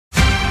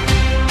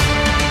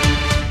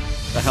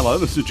Hello,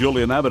 this is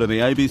Julian Abbott in the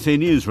ABC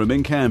Newsroom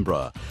in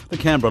Canberra. The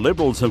Canberra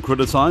Liberals have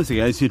criticised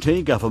the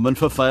ACT government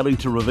for failing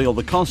to reveal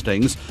the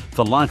costings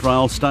for Light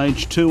Rail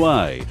Stage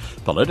 2A.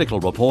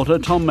 Political reporter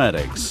Tom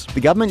Maddox.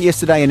 The government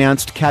yesterday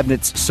announced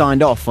Cabinet's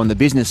signed off on the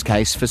business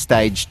case for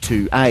Stage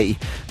 2A,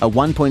 a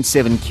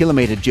 1.7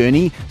 kilometre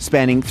journey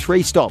spanning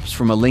 3 stops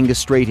from Alinga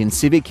Street in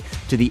Civic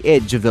to the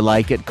edge of the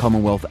lake at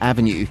Commonwealth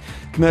Avenue.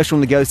 Commercial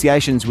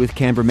negotiations with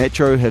Canberra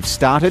Metro have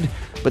started,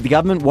 but the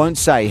government won't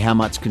say how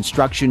much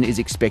construction is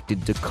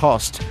expected to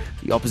cost.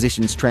 The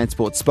opposition's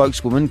transport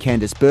spokeswoman,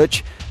 Candice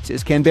Birch,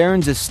 says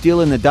Canberrans are still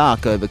in the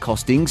dark over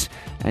costings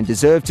and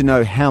deserve to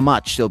know how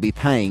much they'll be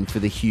paying for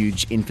the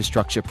huge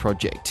infrastructure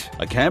project.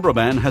 A Canberra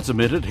man has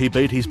admitted he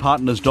beat his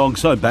partner's dog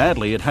so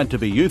badly it had to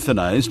be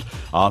euthanased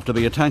after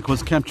the attack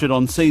was captured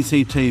on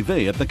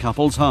CCTV at the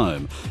couple's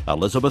home.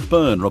 Elizabeth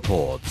Byrne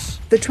reports.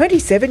 The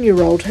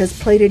 27-year-old has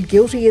pleaded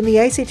guilty in the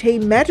ACT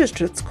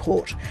Magistrates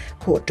Court.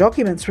 Court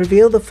documents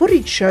reveal the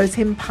footage shows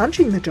him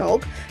punching the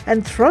dog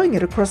and throwing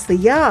it across the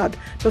yard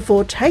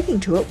before taking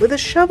to it with a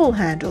shovel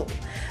handle.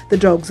 The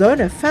dog's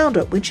owner found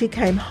it when she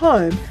came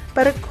home,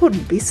 but it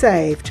couldn't be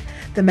saved.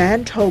 The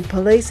man told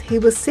police he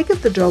was sick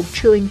of the dog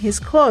chewing his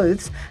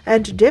clothes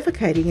and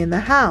defecating in the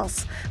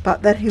house,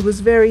 but that he was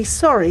very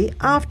sorry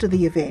after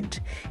the event.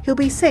 He'll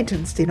be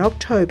sentenced in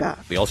October.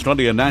 The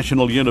Australian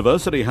National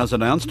University has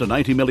announced an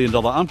 $80 million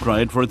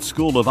upgrade for its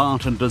School of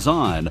Art and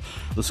Design.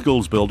 The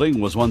school's building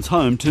was once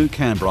home to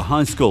Canberra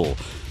High School.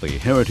 The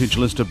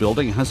heritage-listed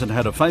building hasn't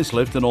had a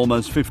facelift in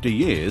almost 50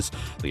 years.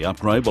 The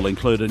upgrade will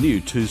include a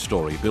new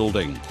 2-storey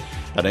building.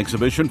 An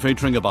exhibition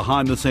featuring a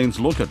behind-the-scenes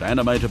look at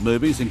animated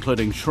movies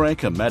including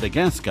Shrek and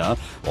Madagascar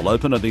will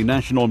open at the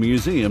National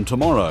Museum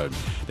tomorrow.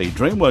 The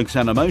DreamWorks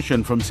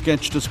animation from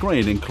sketch to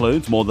screen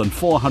includes more than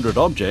 400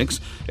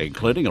 objects,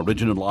 including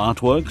original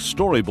artwork,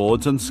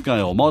 storyboards and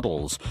scale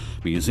models.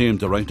 Museum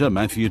director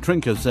Matthew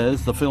Trinker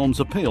says the films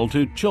appeal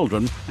to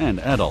children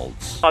and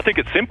adults. I think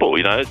it's simple,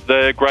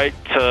 they're great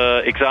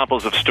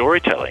examples of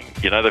storytelling.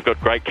 They've got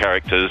great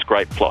characters,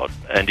 great plot,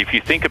 and if you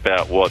think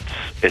about what's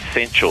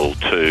essential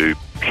to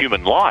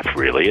human life,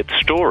 really, it's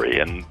story,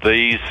 and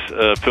these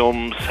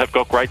films have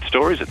got great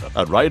stories in them.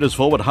 A Raiders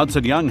forward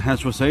Hudson Young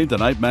has received an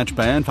 8-match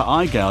ban for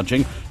eye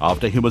gouging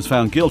after he was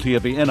found guilty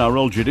at the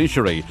NRL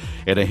judiciary.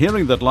 In a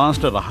hearing that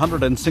lasted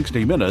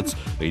 160 minutes,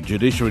 the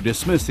judiciary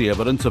dismissed the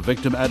evidence of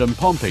victim Adam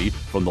Pompey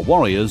from the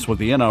Warriors, with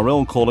the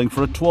NRL calling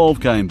for a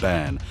 12-game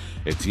ban.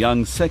 It's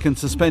Young's second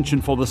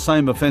suspension for the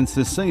same offence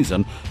this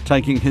season,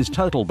 taking his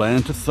total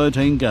ban to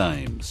 13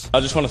 games.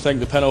 I just want to thank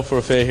the panel for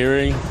a fair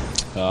hearing.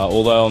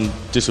 Although I'm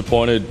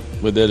disappointed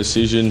with their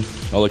decision,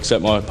 I'll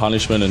accept my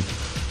punishment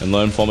and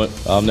learn from it.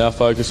 I'm now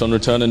focused on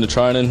returning to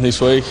training this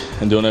week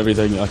and doing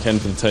everything I can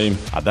for the team.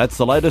 And that's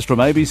the latest from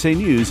ABC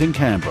News in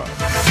Canberra.